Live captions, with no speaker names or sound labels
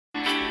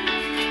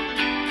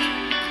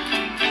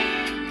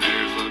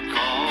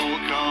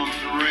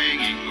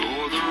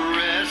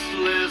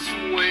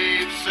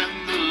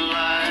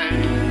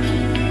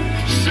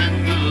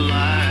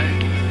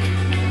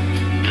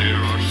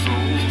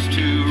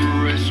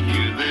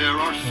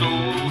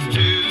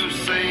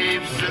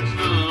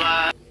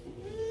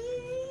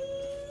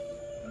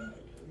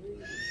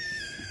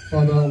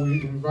Father,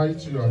 we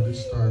invite you at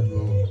this time,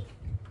 Lord,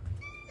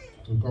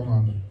 to come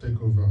and take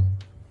over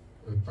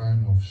a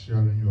time of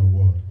sharing your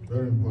word.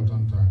 Very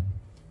important time.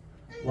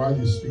 While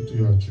you speak to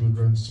your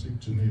children,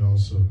 speak to me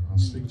also, and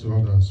speak to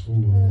others who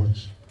will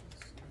watch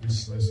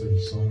this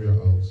message somewhere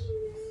else.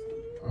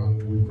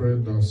 And we pray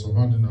that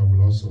Samadina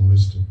will also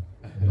listen.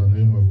 In the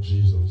name of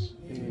Jesus.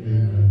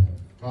 Amen.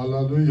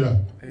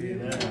 Hallelujah.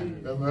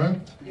 Amen.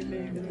 Amen.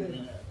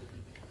 Amen.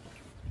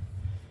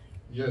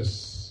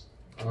 Yes.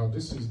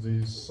 This is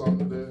the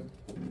Sunday,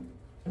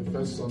 the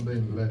first Sunday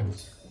in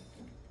Lent.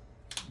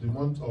 The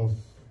month of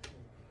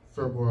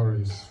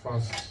February is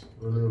fast,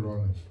 really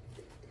running.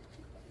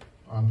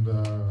 And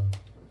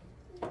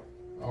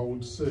I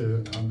would say,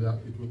 and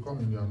it will come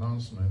in the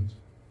announcement,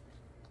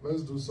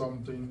 let's do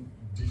something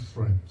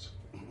different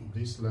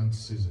this Lent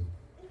season.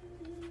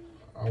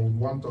 I would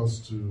want us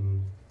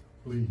to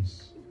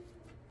please,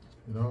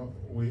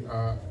 we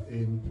are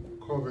in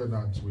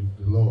covenant with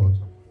the Lord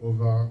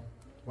over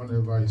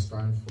whenever it's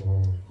time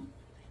for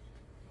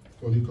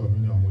Holy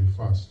Communion, we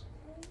fast.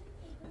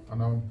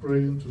 And I'm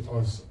praying to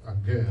us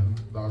again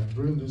that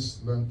during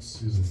this Lent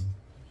season,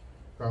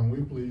 can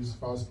we please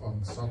fast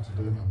on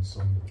Saturday and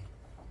Sunday?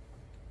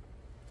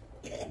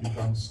 You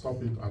can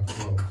stop it at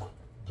 12,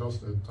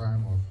 just a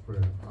time of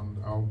prayer. And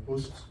I'll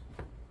post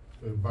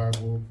a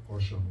Bible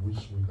portion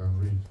which we can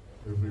read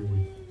every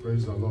week.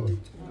 Praise the Lord.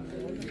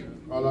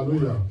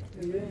 Hallelujah.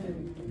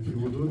 If you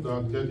will do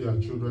that, get your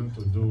children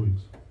to do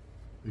it.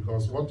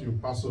 Because what you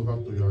pass over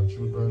to your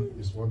children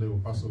is what they will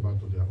pass over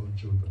to their own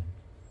children.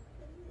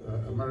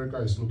 America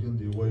is looking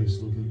the way it's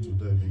looking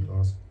today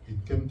because it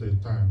came to a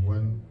time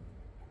when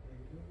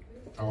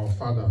our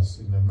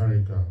fathers in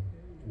America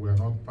were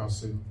not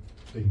passing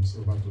things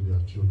over to their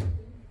children.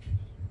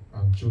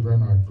 And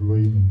children are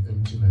growing in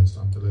emptiness,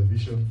 and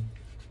television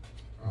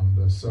and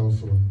the cell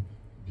phone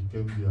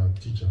became their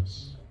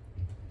teachers.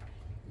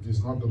 It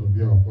is not going to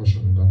be our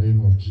portion in the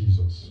name of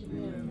Jesus.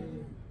 Amen.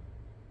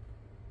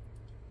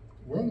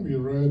 When we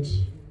read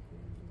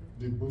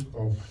the book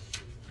of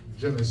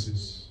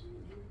Genesis,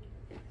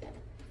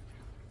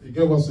 it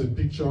gave us a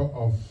picture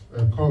of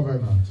a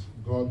covenant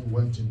God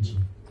went into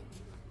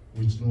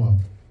with Noah.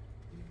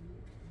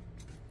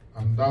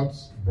 And that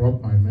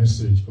brought my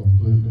message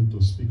completely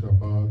to speak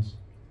about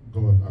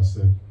God as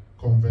a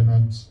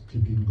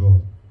covenant-keeping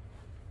God.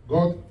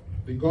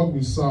 The God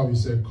we serve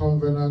is a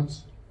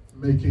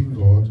covenant-making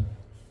God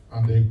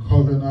and a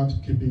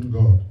covenant-keeping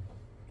God.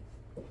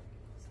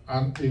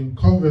 And in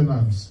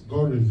covenants,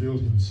 God revealed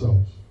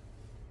himself.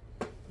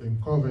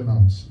 In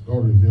covenants,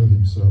 God revealed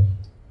himself.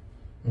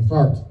 In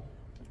fact,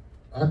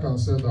 I can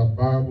say that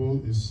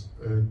Bible is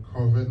a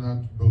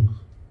covenant book.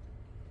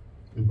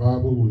 The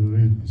Bible we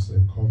read is a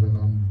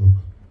covenant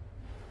book.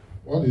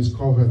 What is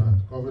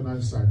covenant? Covenant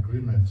is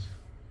agreement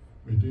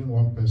between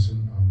one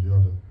person and the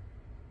other.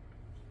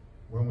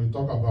 When we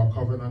talk about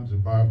covenant in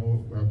the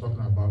Bible, we are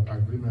talking about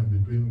agreement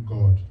between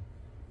God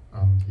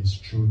and his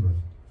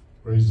children.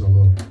 Praise the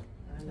Lord.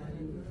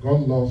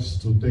 God loves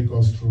to take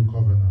us through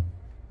covenant.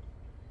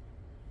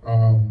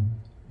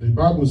 The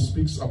Bible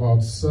speaks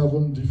about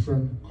 7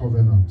 different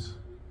covenants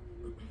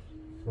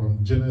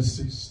from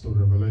Genesis to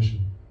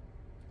Revelation.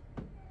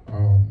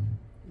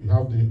 You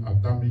have the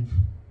Adamic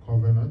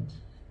covenant,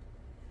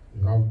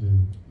 you have the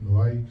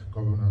Noahic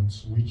covenant,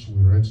 which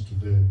we read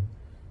today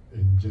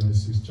in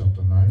Genesis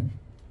chapter 9.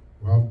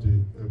 We have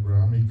the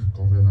Abrahamic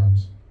covenant,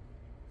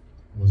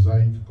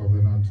 Mosaic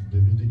covenant,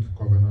 Davidic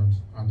covenant,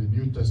 and the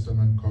New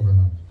Testament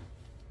covenant.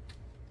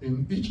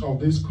 In each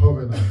of these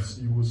covenants,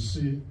 you will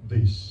see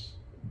this: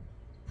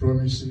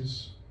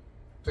 promises,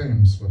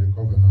 terms for the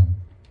covenant,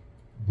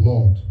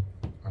 blood,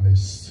 and a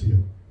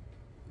seal.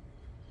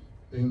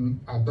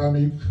 In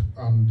Adamic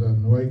and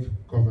Noahic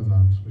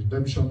covenant,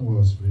 redemption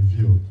was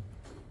revealed.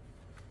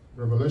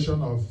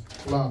 Revelation of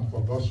plan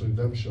for God's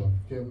redemption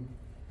came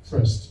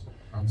first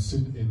and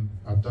seen in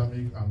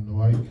Adamic and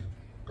Noahic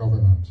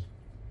covenant.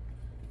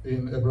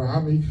 In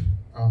Abrahamic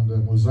and the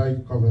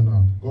Mosaic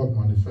covenant, God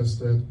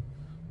manifested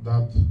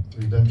that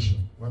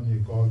redemption when he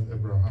called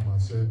Abraham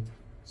and said,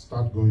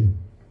 start going.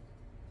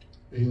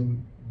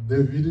 In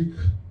Davidic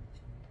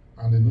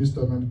and the New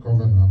Testament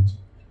covenant,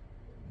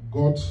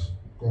 God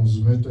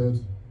consummated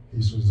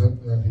his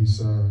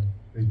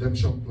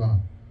redemption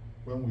plan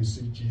when we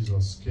see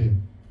Jesus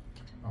came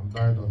and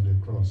died on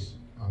the cross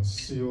and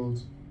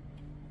sealed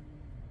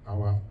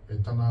our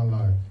eternal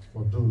life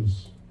for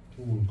those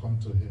who will come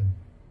to him.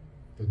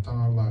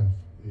 Eternal life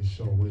is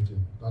sure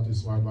waiting. That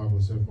is why the Bible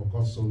says, for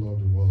God so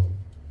loved the world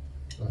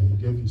that he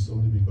gave his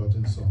only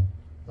begotten Son,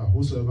 that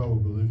whosoever will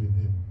believe in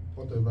him,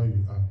 whatever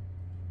you are,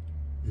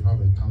 you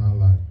have eternal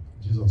life.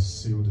 Jesus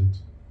sealed it.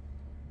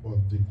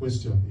 But the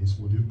question is,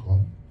 will you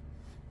come?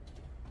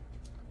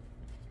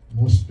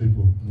 Most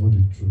people know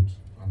the truth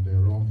and they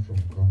run from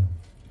coming.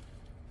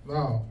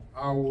 Now,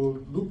 I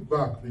will look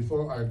back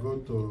before I go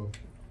to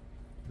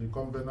the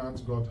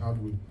covenant God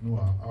had with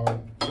Noah.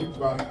 I'll look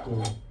back to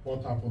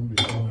what happened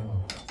before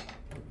Noah.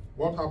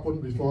 What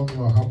happened before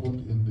Noah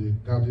happened in the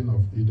Garden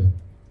of Eden.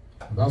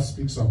 That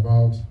speaks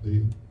about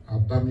the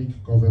Adamic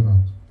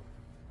covenant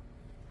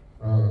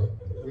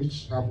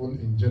which happened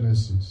in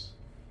Genesis,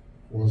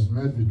 was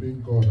made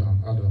between God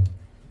and Adam.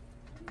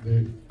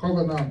 The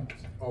covenant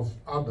of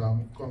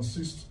Adam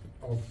consists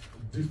of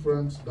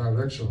different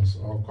directions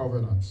or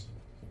covenants.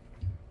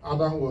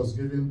 Adam was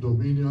given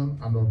dominion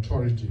and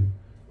authority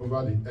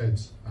over the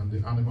earth and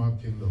the animal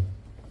kingdom.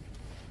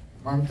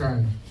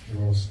 Mankind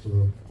was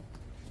to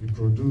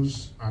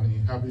reproduce and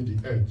inhabit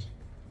the earth.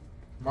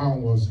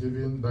 Man was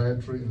given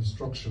dietary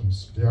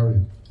instructions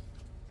therein.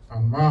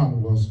 And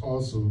man was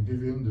also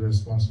given the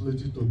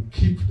responsibility to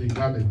keep the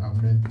garden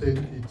and maintain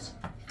it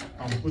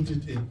and put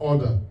it in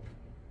order.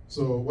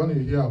 So when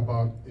you hear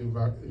about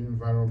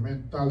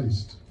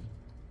environmentalists,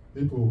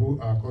 people who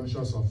are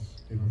conscious of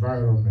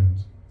environment,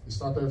 it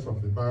started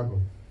from the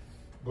Bible.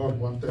 God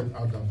wanted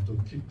Adam to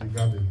keep the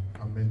garden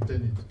and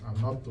maintain it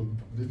and not to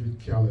leave it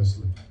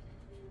carelessly.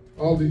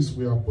 All these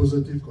were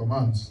positive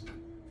commands.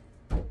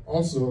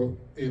 Also,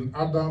 in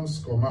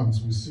Adam's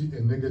commands, we see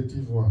a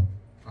negative one,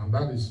 and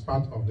that is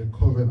part of the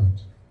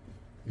covenant.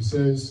 He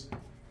says,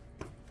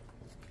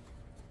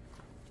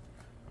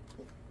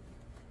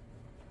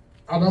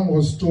 Adam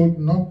was told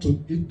not to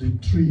eat the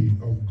tree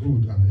of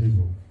good and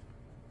evil,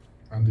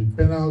 and the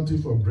penalty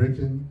for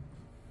breaking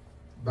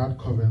that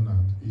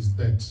covenant is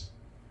death.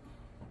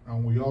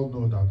 And we all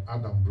know that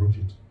Adam broke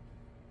it,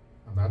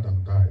 and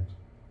Adam died.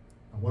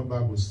 And when the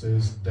Bible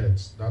says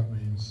death, that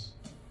means,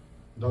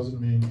 it doesn't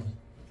mean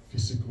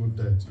physical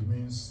death. It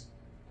means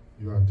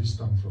you are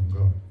distant from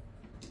God.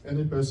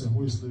 Any person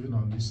who is living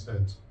on this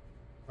earth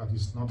that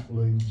is not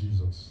following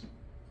Jesus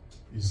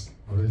is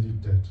already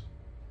dead.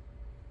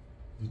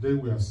 The day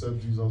we accept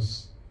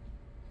Jesus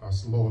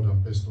as Lord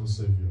and personal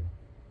Savior,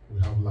 we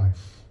have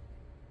life.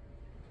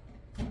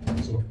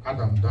 So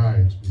Adam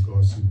died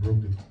because he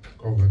broke the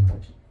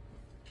covenant.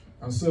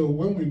 And so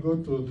when we go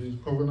to the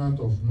covenant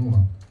of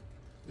Noah,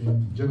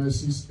 in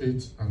Genesis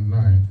 8 and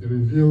 9, it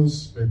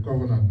reveals a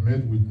covenant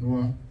made with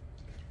Noah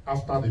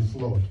after the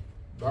flood.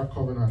 That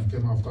covenant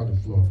came after the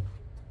flood.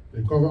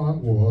 The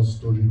covenant was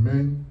to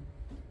remain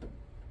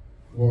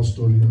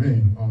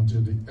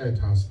until the earth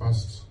has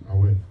passed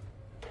away.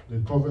 The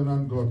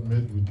covenant God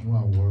made with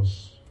Noah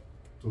was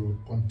to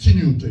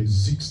continue to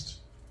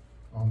exist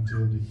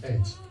until the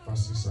earth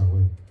passes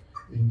away.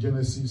 In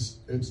Genesis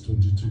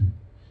 8:22,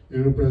 it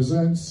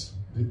represents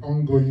the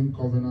ongoing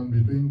covenant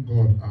between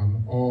God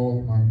and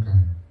all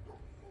mankind.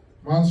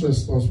 Man's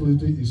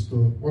responsibility is to,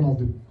 one of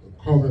the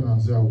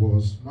covenants there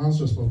was,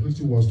 man's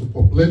responsibility was to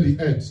populate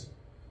the earth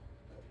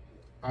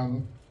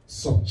and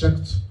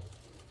subject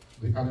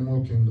the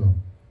animal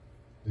kingdom.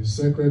 The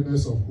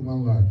sacredness of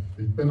human life,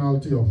 the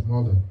penalty of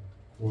murder,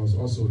 was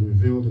also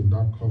revealed in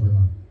that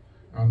covenant.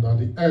 And that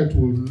the earth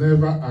will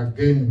never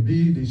again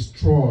be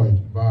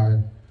destroyed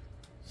by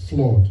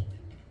flood.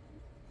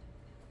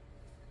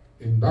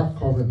 In that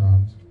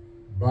covenant,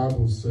 the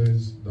Bible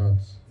says that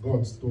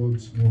God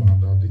told Noah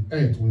that the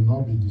earth will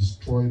not be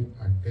destroyed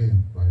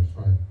again by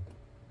fire,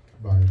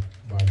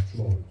 by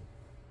flood.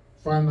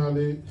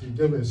 Finally, he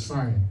gave a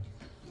sign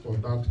for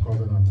that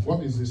covenant.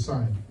 What is the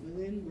sign?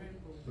 Rainbow.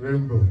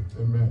 Rainbow.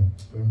 Amen.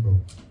 Rainbow.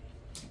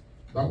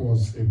 That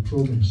was a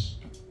promise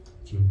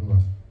to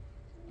Noah.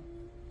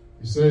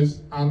 He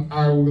says, and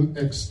I will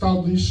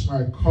establish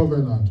my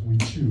covenant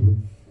with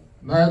you,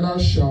 neither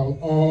shall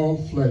all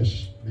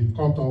flesh be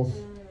cut off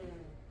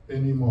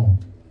anymore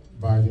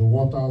by the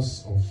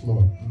waters of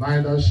flood,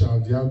 neither shall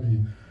there be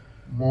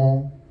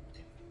more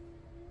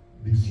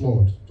the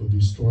flood to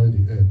destroy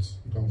the earth.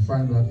 You can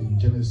find that in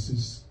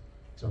Genesis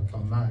chapter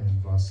 9,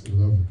 verse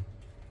 11.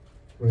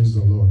 Praise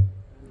the Lord.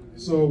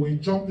 So we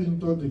jump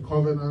into the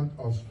covenant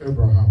of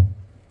Abraham.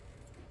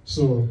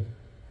 So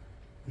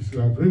if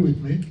you agree with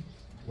me,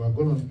 we're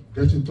going to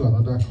get into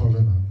another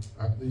covenant,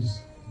 at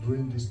least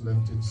during this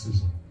Lenten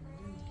season,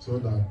 so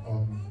that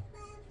on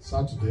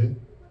Saturday,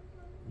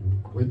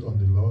 you wait on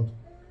the Lord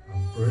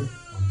and pray.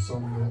 On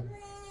Sunday,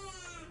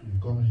 you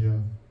come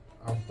here.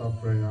 After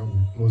prayer,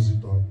 we close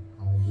it up,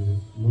 and we'll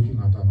be looking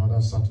at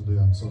another Saturday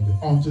and Sunday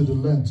until the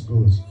Lent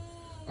goes.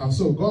 And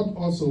so God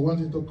also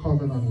went into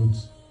covenant with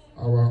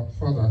our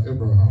father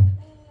Abraham.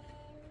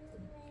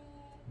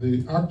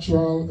 The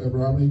actual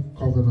Abrahamic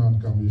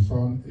covenant can be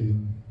found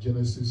in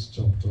Genesis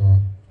chapter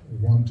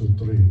 1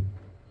 to 3.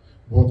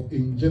 But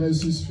in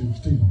Genesis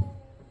 15,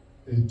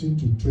 18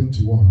 to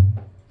 21,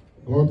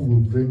 God will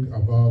bring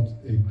about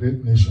a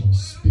great nation,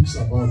 speaks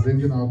about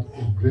bringing out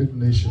a great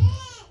nation,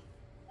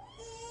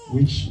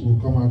 which will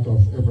come out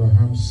of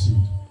Abraham's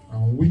seed,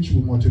 and which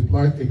will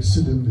multiply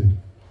exceedingly.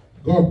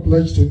 God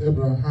pledged to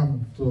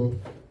Abraham to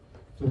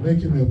make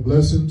him a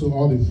blessing to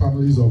all the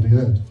families of the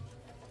earth.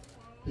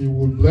 He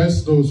would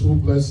bless those who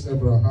bless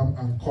Abraham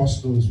and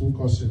curse those who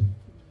curse him.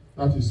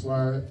 That is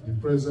why the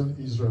present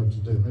Israel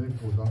today, many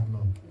people don't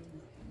know.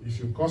 If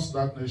you curse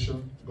that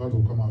nation, God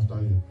will come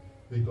after you,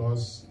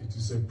 because it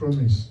is a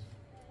promise.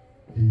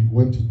 He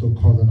went into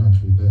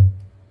covenant with them.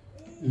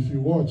 If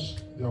you watch,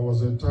 there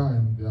was a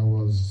time there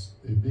was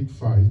a big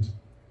fight,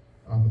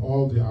 and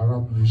all the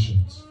Arab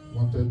nations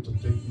wanted to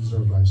take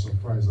Israel by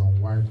surprise and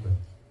wipe them.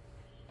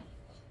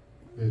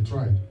 They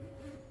tried.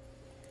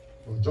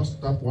 But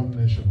just that one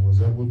nation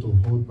was able to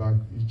hold back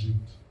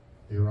Egypt,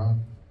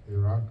 Iran,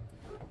 Iraq,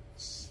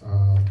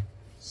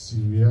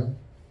 Syria,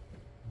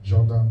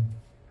 Jordan.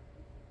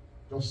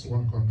 Just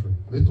one country,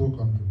 little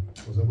country,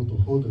 was able to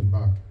hold them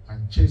back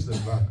and chase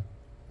them back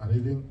and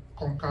even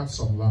conquered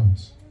some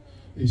lands.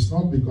 It's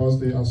not because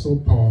they are so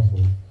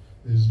powerful,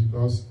 it's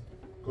because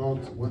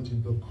God went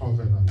into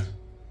covenant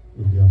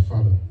with their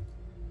father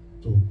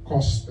to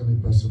curse any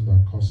person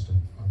that cursed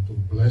them and to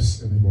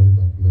bless anybody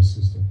that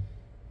blesses them.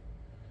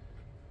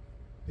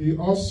 He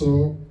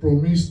also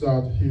promised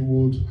that he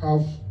would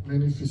have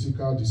many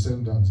physical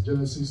descendants,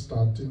 Genesis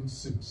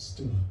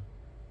 13:16,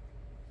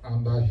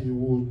 and that he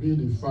will be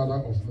the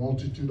father of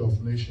multitude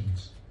of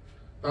nations.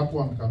 That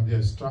one can be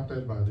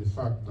extracted by the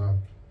fact that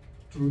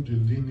through the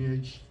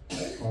lineage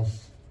of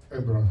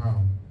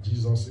Abraham,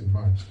 Jesus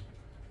emerged.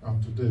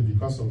 And today,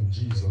 because of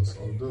Jesus,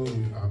 although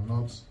we are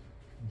not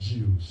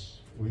Jews,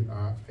 we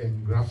are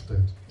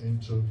engrafted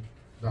into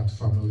that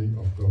family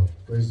of God.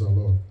 Praise the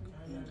Lord.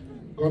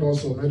 God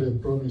also made a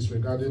promise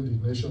regarding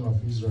the nation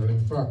of Israel.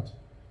 In fact,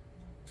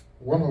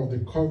 one of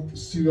the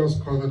serious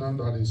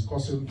covenants that is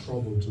causing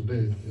trouble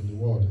today in the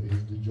world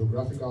is the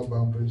geographical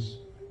boundaries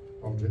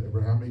of the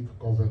Abrahamic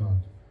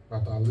covenant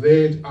that are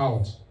laid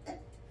out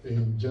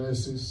in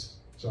Genesis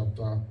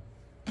chapter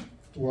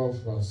 12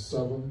 verse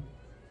 7,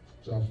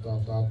 chapter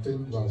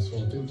 13 verse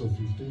 14 to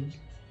 15,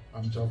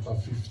 and chapter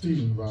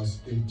 15 verse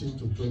 18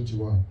 to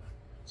 21.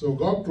 So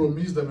God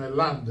promised them a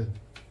land.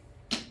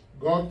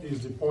 God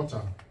is the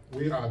potter.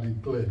 We are the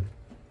clay.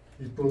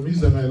 He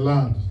promised them a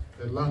land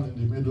in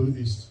the Middle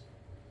East.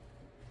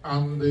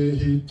 And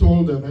he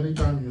told them,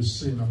 anytime you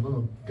sin, I'm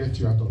going to get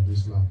you out of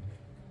this land.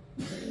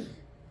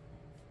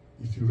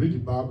 If you read the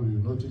Bible, you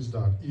notice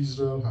that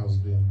Israel has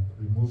been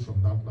removed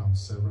from that land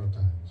several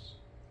times.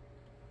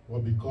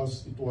 Well,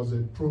 because it was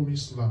a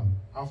promised land,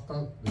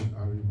 after they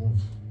are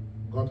removed,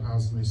 God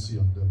has mercy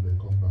on them, they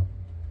come back.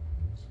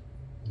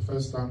 The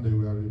first time they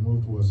were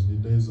removed was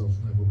in the days of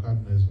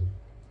Nebuchadnezzar.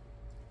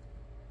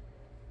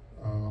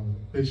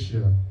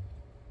 Persia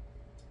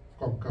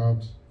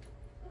conquered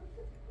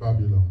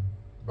Babylon.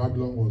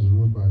 Babylon was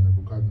ruled by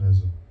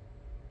Nebuchadnezzar.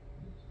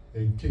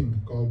 A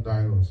king called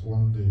Darius,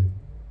 one day,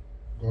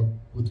 God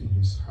put in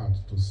his heart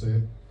to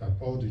say that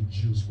all the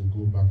Jews will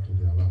go back to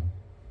their land.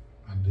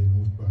 And they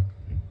moved back.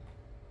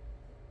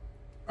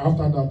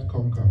 After that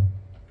conquer,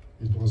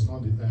 it was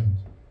not the end.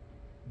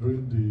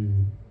 During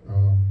the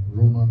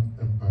Roman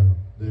Empire,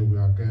 they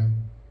were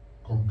again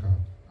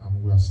conquered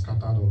and were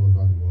scattered all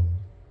over the world.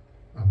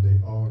 And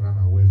they all ran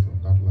away from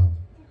that land.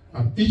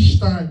 And each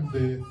time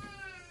they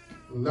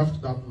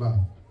left that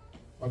land,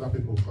 other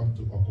people come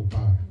to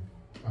occupy.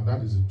 And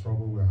that is the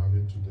trouble we're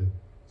having today.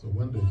 So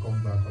when they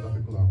come back, other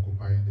people are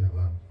occupying their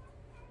land.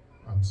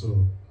 And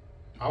so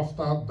after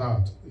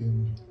that,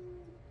 in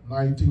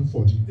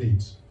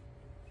 1948,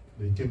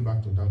 they came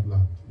back to that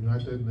land.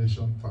 United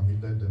Nations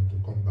permitted them to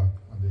come back,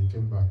 and they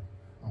came back.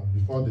 And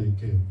before they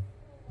came,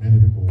 many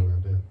people were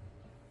there.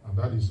 And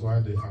that is why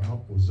they are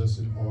not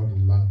possessing all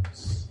the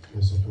lands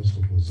they're supposed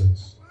to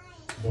possess.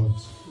 But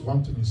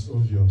one thing is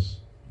obvious.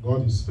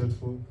 God is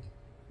faithful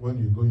when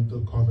you go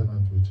into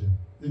covenant with him.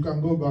 You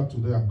can go back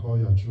today and call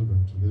your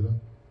children together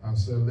and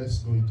say, let's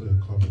go into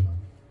a covenant.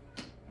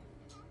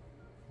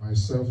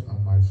 Myself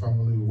and my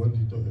family went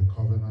into a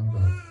covenant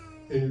that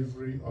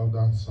every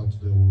other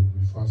Saturday we'll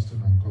be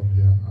fasting and come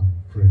here and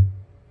pray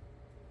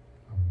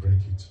and break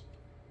it.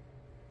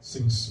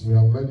 Since we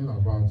are learning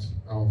about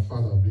our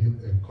Father being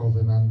a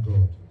covenant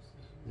God,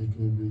 it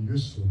will be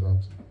useful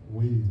that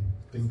we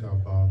think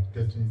about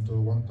getting into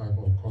one type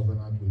of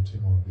covenant with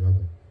him or the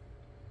other.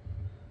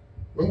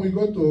 When we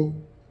go to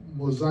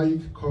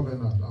Mosaic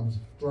covenant,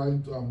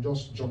 I'm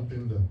just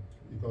jumping there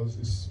because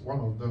it's one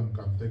of them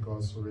can take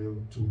us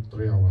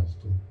 2-3 hours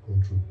to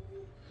go through.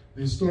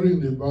 The story in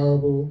the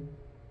Bible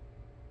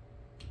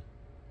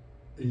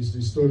is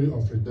the story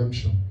of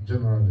redemption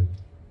generally.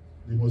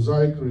 The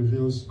Mosaic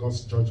reveals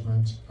God's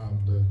judgment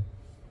and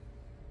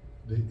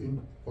the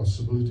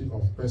impossibility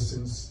of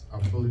persons'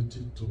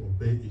 ability to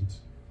obey it.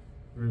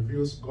 It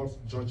reveals God's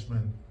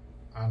judgment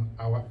and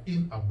our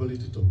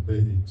inability to obey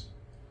it.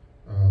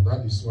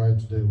 That is why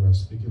today we are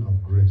speaking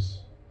of grace.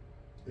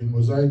 In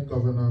Mosaic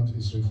covenant,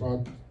 it's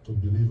referred to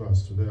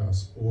believers today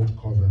as old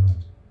covenant,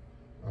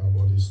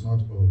 but it's not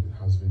old, it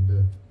has been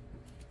there.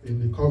 In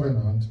the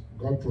covenant,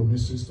 God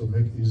promises to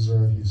make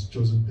Israel his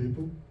chosen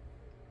people,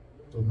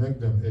 to make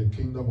them a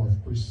kingdom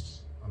of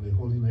priests and a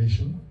holy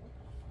nation,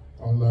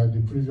 unlike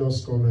the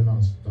previous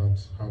covenants that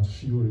had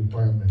few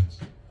requirements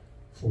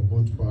for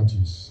both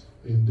parties.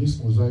 In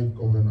this Mosaic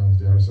covenant,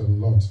 there is a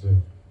lot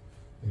there.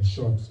 In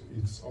short,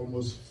 it's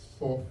almost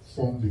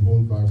formed the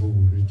whole Bible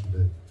we read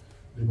today.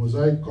 The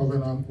Mosaic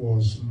covenant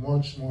was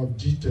much more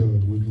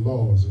detailed with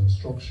laws,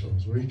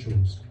 instructions,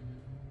 rituals,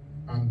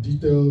 and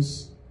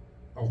details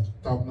of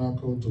the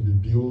tabernacle to be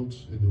built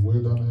in the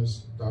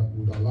wilderness that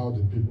would allow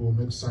the people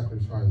to make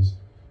sacrifice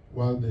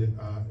while they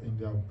are in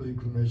their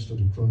pilgrimage to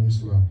the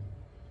promised land.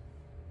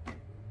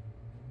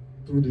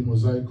 Through the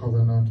Mosaic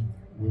covenant,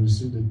 we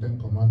receive the 10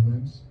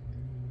 Commandments,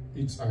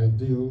 its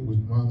ideal with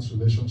man's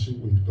relationship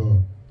with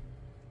God.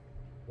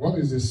 What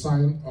is the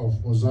sign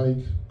of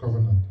Mosaic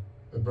covenant,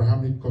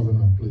 Abrahamic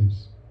covenant,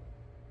 please?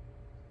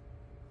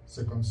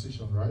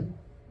 Circumcision, right?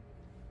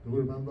 Do we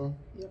remember?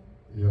 Yep.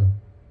 Yeah.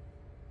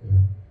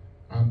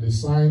 And the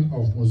sign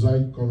of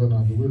Mosaic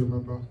covenant, do we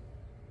remember?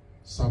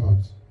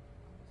 Sabbath.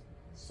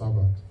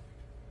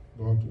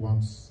 God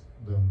wants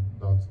them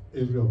that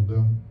every of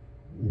them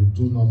will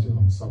do nothing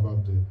on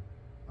Sabbath day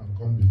and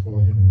come before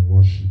him in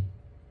worship.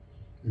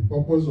 The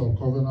purpose of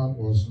covenant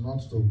was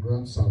not to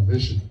grant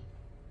salvation.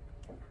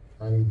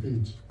 I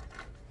repeat,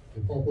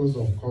 the purpose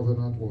of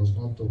covenant was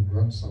not to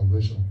grant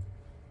salvation.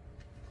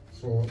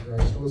 For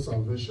there is no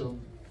salvation,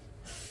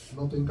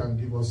 nothing can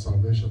give us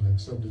salvation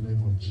except the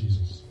name of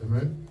Jesus.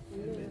 Amen?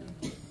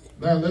 Amen.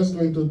 Now let's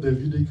go into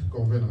Davidic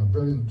covenant,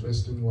 very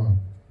interesting one.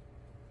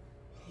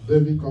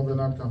 Davidic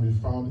covenant can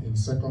be found in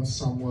 2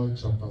 Samuel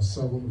chapter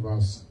 7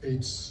 verse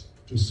 8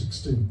 to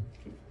 16.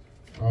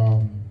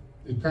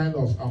 It kind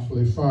of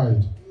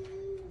amplified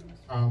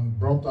and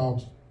brought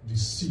out the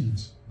seed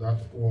that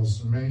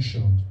was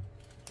mentioned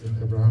in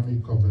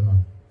Abrahamic covenant.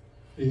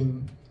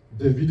 In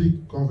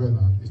Davidic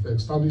covenant, it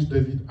established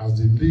David as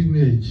the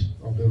lineage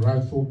of the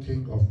rightful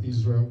king of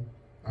Israel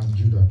and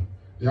Judah,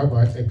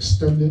 thereby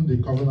extending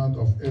the covenant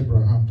of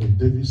Abraham to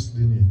David's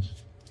lineage.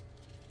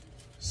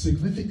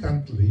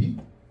 Significantly,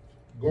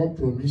 God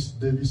promised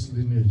David's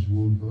lineage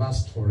would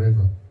last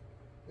forever.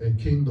 A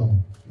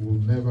kingdom will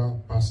never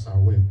pass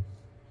away,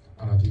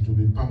 and that it will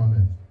be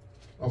permanent.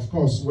 Of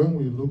course, when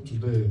we look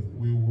today,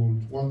 we will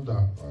wonder,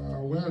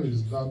 where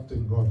is that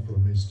thing God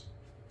promised?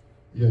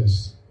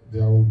 Yes,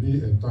 there will be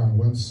a time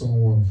when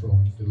someone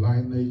from the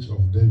lineage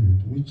of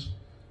David, which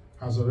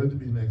has already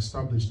been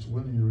established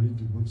when you read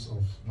the books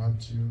of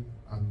Matthew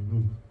and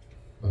Luke,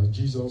 that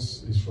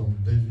Jesus is from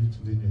David's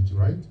lineage,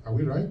 right? Are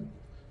we right?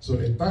 So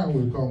a time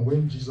will come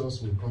when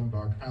Jesus will come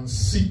back and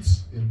sit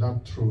in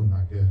that throne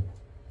again,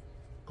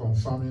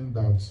 confirming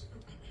that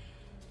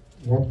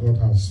what God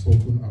has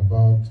spoken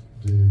about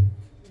the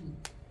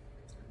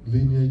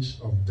lineage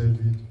of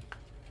David,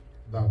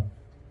 that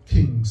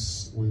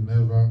kings will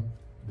never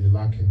be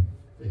lacking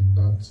in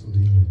that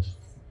lineage.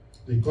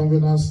 The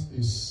covenant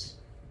is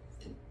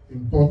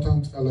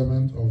important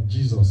element of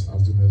Jesus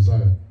as the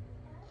Messiah.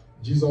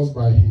 Jesus,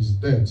 by his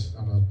death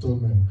and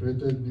atonement,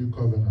 created new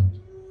covenant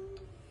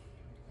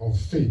of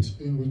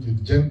faith in which the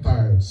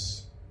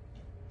Gentiles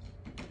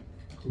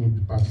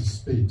could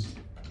participate.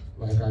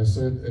 Like I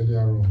said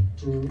earlier on,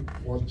 through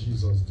what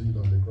Jesus did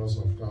on the cross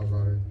of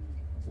Calvary,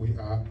 we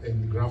are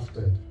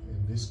engrafted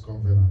in this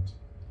covenant.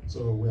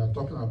 So we are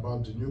talking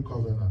about the new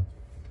covenant.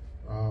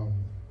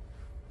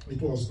 It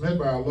was made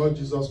by our Lord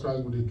Jesus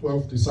Christ with the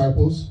 12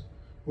 disciples,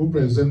 who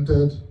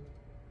represented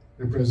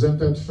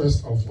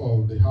first of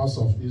all the house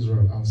of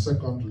Israel, and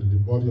secondly the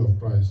body of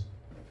Christ.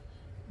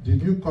 The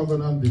new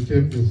covenant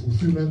became a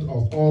fulfillment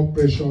of all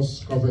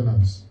precious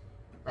covenants.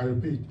 I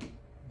repeat,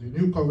 the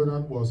new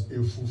covenant was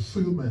a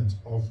fulfillment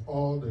of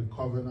all the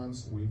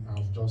covenants we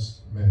have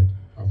just made,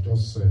 I've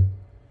just said.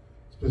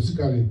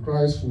 Specifically,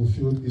 Christ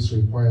fulfilled its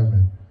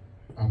requirement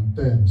and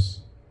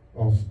terms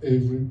of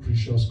every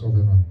precious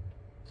covenant,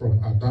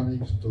 from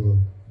Adamic to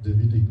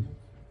Davidic.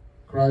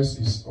 Christ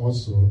is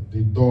also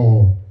the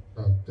door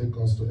that takes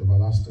us to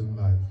everlasting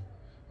life.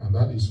 And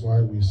that is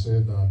why we say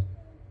that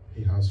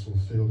he has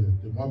fulfilled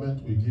it. The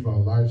moment we give our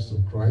lives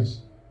to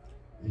Christ,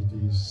 it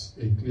is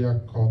a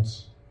clear-cut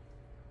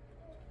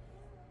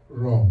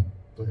run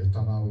to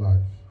eternal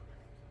life.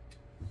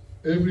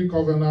 Every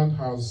covenant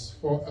has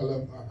four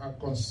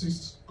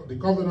elements. The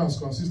covenants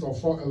consist of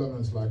four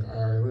elements, like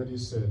I already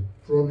said: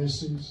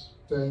 promises,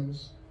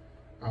 terms,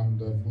 and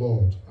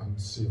blood and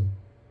seal.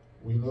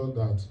 We know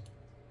that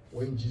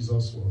when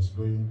Jesus was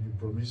going, he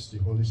promised the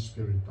Holy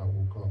Spirit that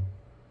will come.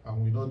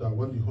 And we know that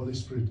when the Holy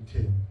Spirit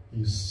came,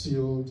 he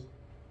sealed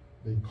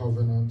the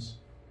covenant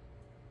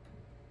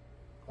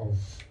of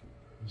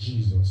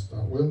Jesus.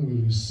 That when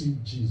we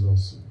receive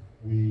Jesus,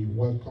 we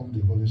welcome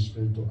the Holy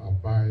Spirit to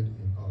abide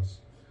in us.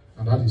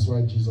 And that is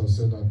why Jesus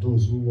said that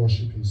those who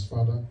worship his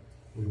Father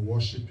will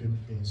worship him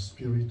in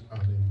spirit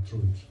and in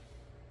truth.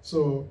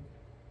 So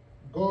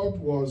God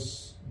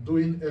was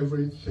doing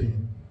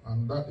everything,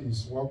 and that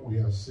is what we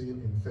are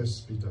seeing in 1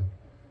 Peter.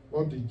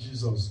 What did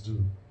Jesus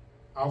do?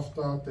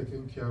 After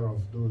taking care of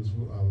those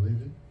who are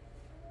living,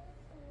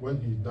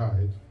 when he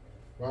died,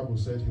 the Bible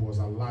said he was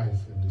alive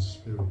in the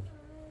spirit.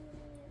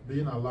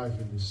 Being alive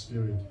in the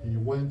spirit, he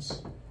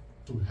went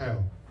to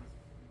hell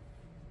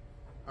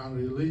and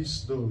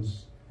released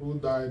those who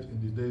died in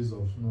the days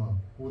of Noah,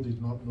 who did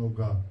not know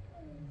God.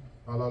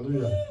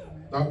 Hallelujah.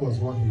 That was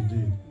what he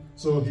did.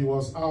 So he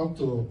was out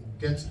to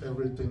get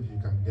everything he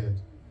can get.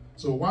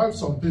 So while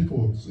some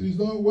people,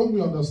 when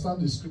we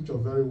understand the scripture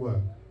very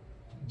well,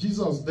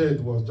 Jesus'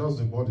 death was just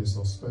the body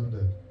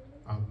suspended,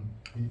 and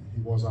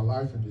he was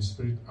alive in the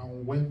spirit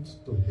and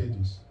went to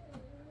Hades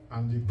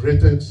and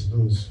liberated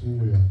those who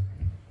were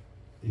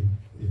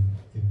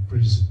in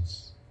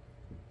prisons.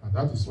 And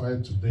that is why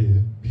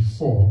today,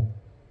 before,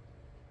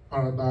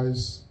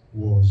 paradise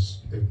was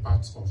a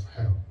part of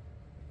hell.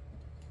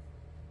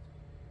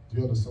 Do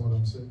you understand what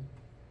I'm saying?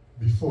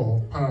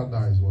 Before,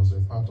 paradise was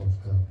a part of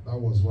hell. That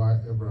was why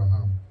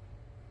Abraham,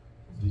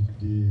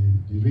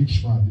 the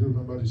rich man, do you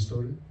remember the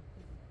story?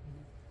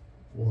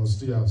 Was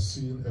there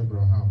seeing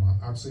Abraham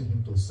and asking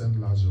him to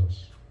send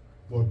Lazarus.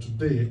 But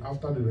today,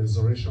 after the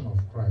resurrection of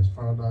Christ,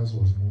 paradise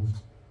was moved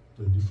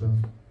to a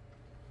different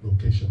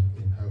location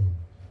in heaven.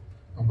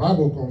 And the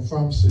Bible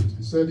confirms it.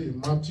 It said in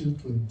Matthew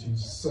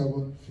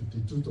 27,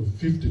 52 to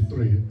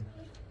 53,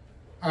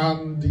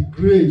 and the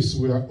graves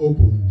were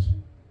opened,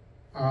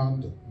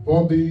 and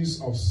bodies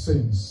of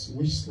saints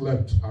which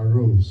slept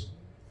arose,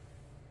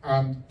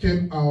 and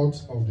came out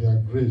of their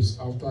graves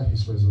after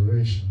his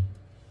resurrection,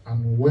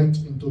 and went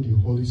into the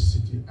holy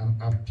city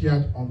and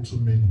appeared unto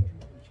many.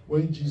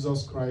 When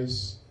Jesus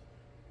Christ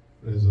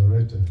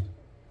resurrected,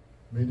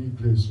 many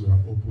graves were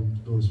opened.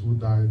 Those who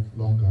died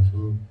long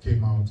ago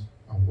came out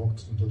and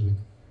walked into the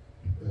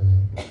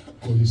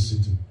holy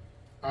city.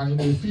 And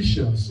in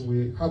Ephesians,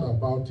 we heard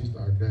about it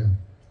again.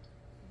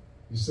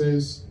 He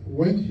says,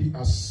 when he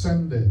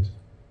ascended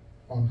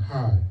on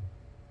high,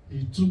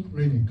 he took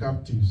many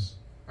captives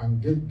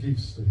and gave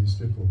gifts to his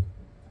people.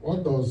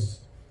 What does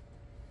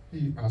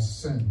he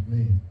ascend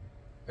mean?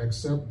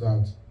 Except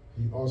that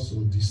he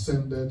also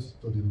descended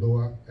to the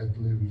lower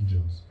earthly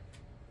regions.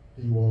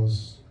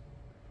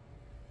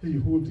 He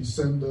who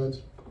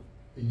descended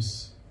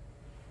is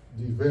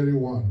the very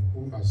one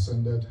who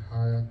ascended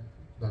higher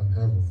than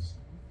heavens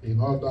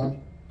in order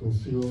to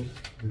fill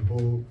the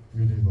whole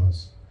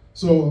universe.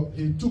 So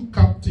he took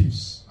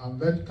captives and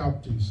led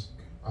captives,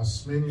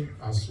 as many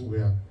as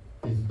were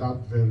in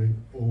that very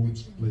old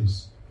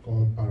place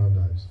called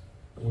paradise,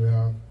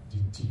 where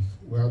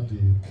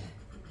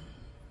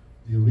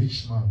the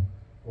rich man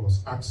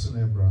was asking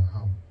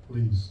Abraham,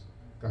 please,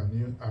 can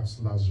you ask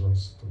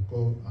Lazarus to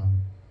go and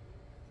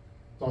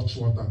touch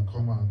what and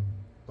come and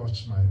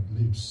touch my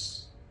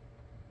lips?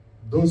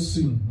 Those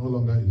things no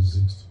longer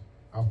exist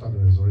after the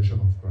resurrection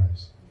of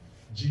Christ.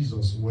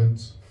 Jesus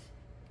went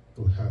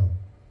to hell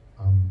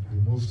and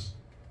removed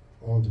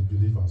all the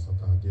believers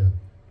that are there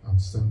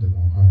and sent them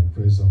on high.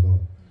 Praise the Lord.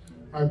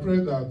 I pray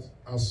that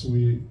as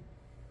we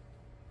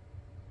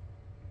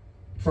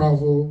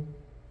travel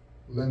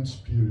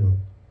Lent period,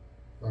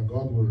 that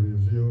God will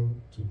reveal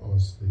to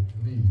us the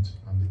need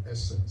and the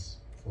essence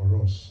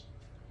for us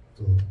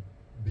to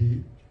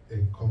be a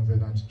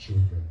covenant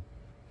children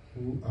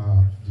who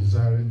are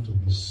desiring to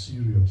be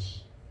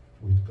serious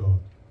with God.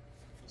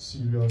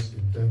 Serious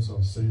in terms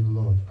of saying,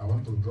 Lord, I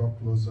want to draw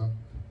closer.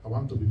 I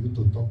want to begin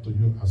to talk to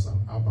you as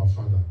an Abba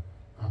Father.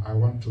 I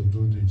want to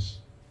do this.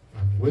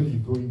 And when you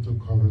go into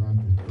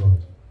covenant with God,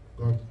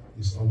 God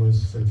is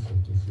always faithful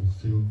to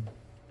fulfill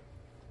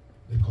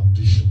the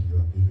condition you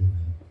are giving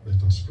him.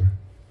 Let us pray.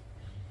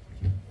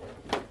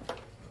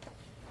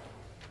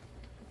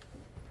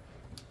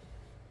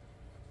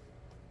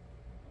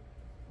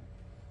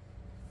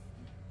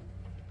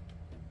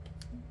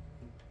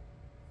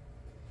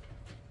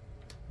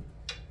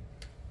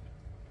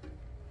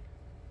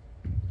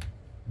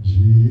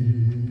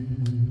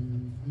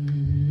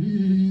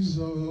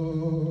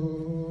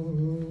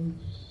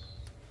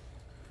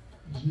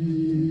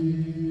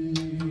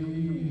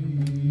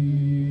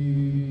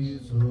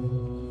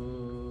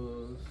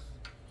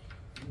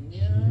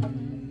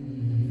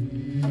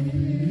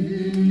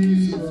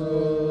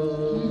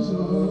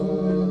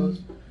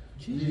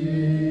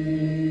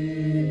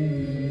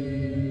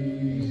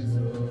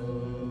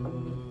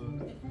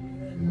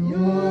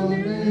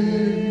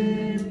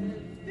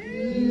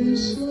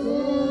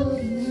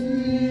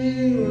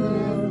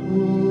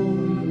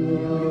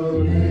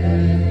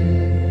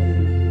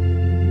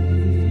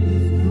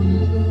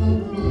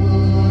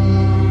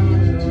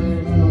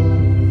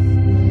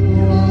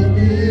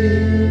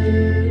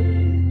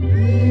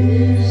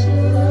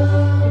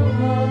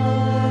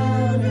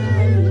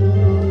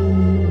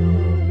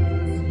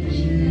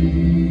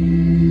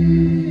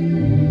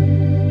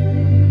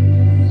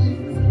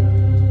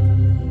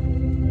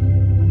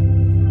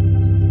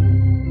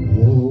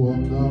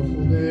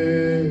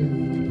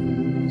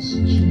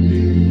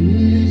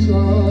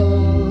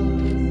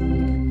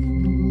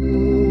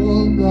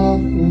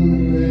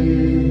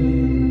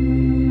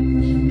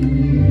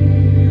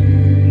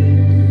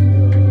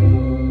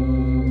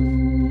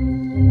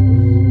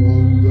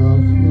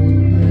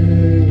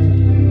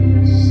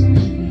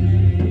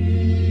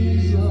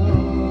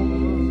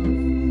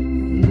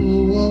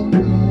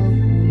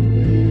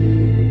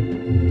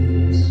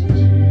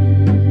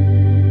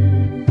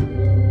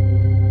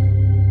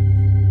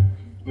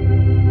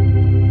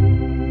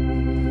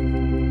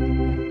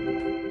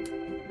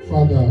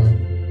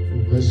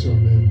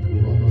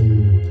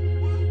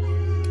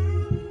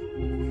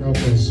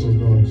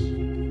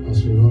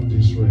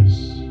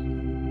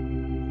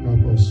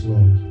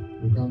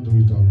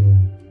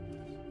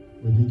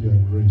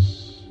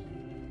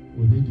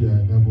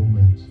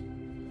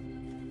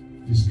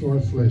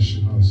 Flesh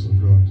in us, O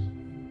God,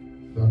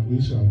 that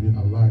we shall be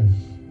alive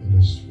in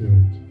the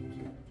Spirit.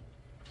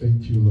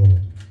 Thank you,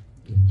 Lord.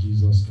 In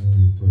Jesus' name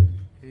we pray.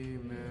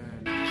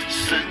 Amen.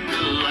 Send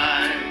the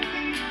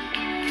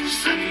light,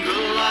 send the